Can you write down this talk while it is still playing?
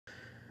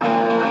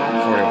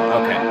41,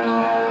 okay.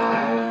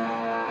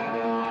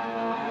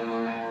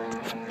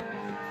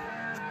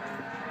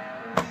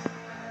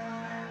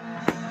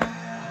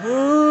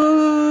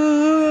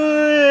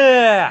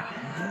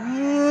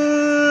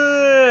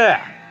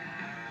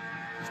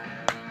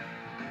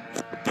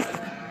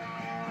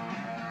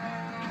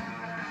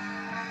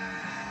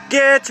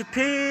 Get your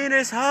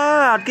penis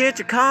hard, get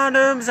your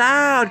condoms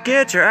out,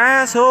 get your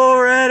asshole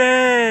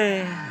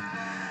ready.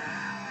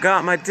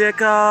 Got my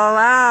dick all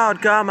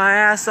out, got my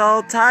ass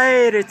all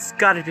tight, it's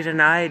gotta be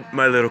tonight,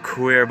 my little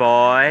queer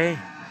boy.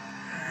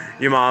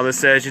 Your mama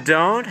says you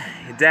don't,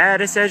 your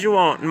daddy says you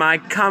won't, my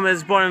cum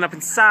is boiling up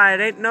inside,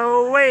 ain't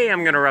no way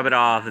I'm gonna rub it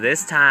off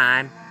this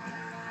time.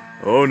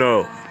 Oh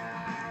no.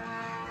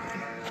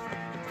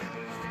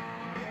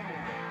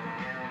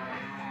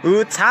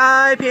 Ooh,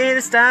 tie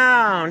penis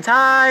down,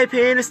 lock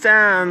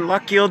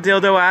your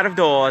dildo out of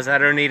doors, I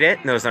don't need it,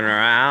 nosin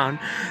around.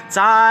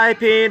 Tie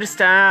penis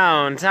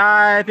down,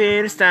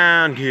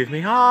 give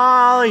me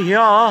all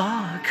your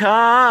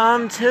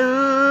cum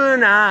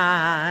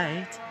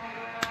tonight.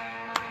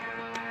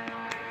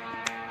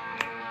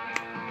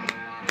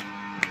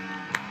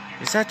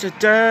 You're such a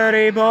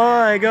dirty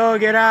boy, go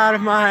get out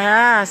of my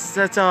ass,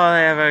 that's all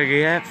I ever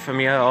get from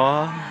you.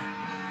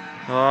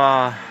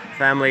 Oh.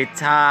 Family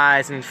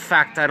ties. In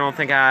fact, I don't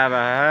think I ever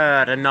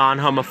heard a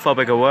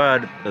non-homophobic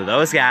word of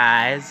those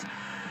guys.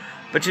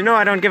 But you know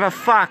I don't give a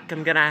fuck.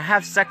 I'm gonna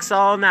have sex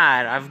all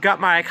night. I've got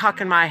my cock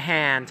in my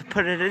hand to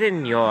put it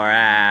in your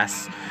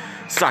ass.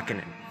 Sucking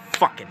it.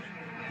 Fucking.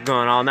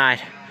 Going all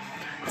night.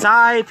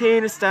 Tie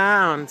penis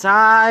down.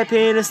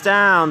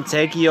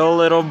 Take your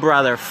little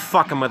brother.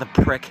 Fuck him with a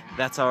prick.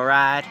 That's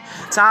alright.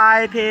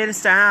 Tie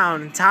penis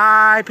down.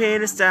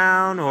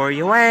 Or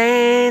you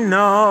ain't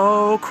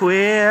no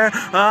queer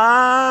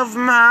of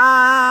mine.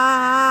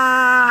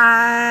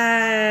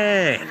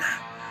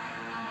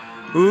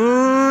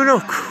 Ooh, no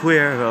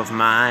queer of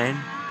mine.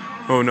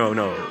 Oh, no.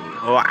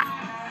 Oh, ow.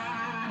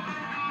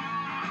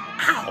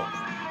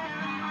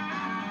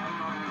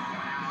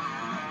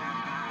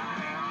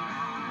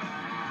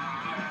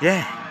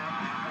 Yeah.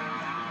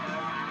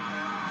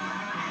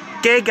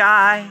 Gay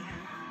guy.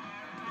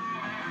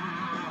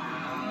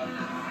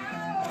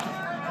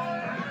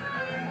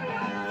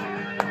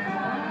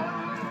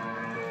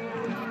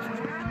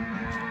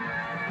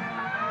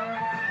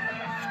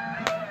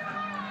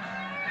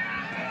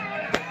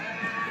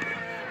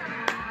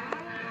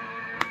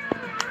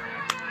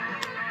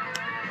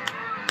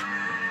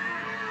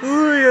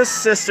 Ooh, your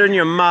sister and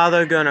your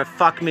mother gonna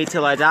fuck me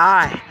till I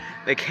die.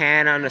 They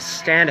can't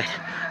understand it.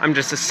 I'm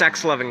just a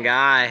sex-loving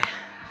guy.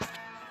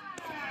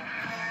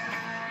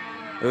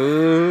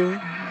 Ooh.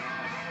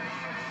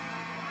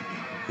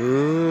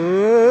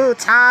 Ooh,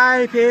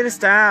 tie penis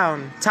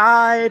down.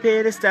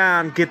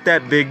 Get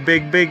that big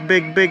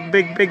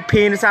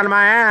penis out of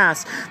my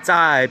ass.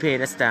 Tie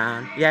penis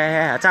down.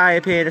 Yeah, tie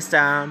penis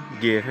down.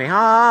 Give me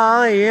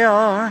all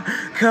your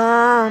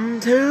cum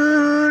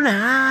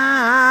tonight.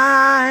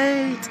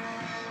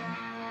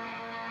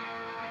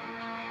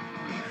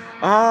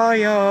 All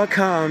your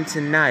cum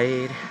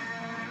tonight.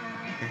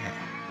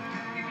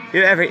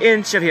 You every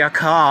inch of your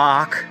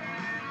cock.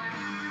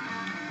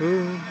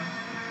 Ooh.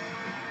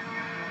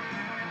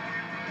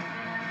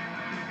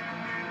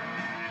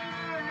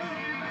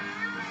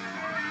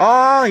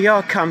 All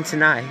your cum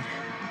tonight.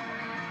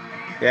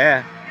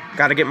 Yeah,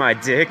 gotta get my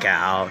dick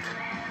out.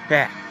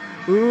 Yeah.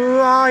 Ooh,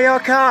 all your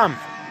cum.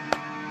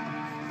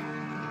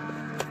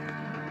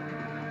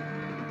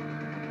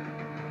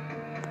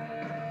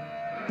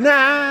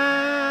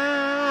 Now.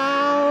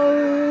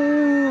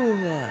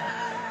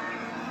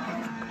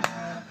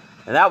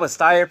 And that was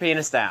Tie Your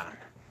Penis Down.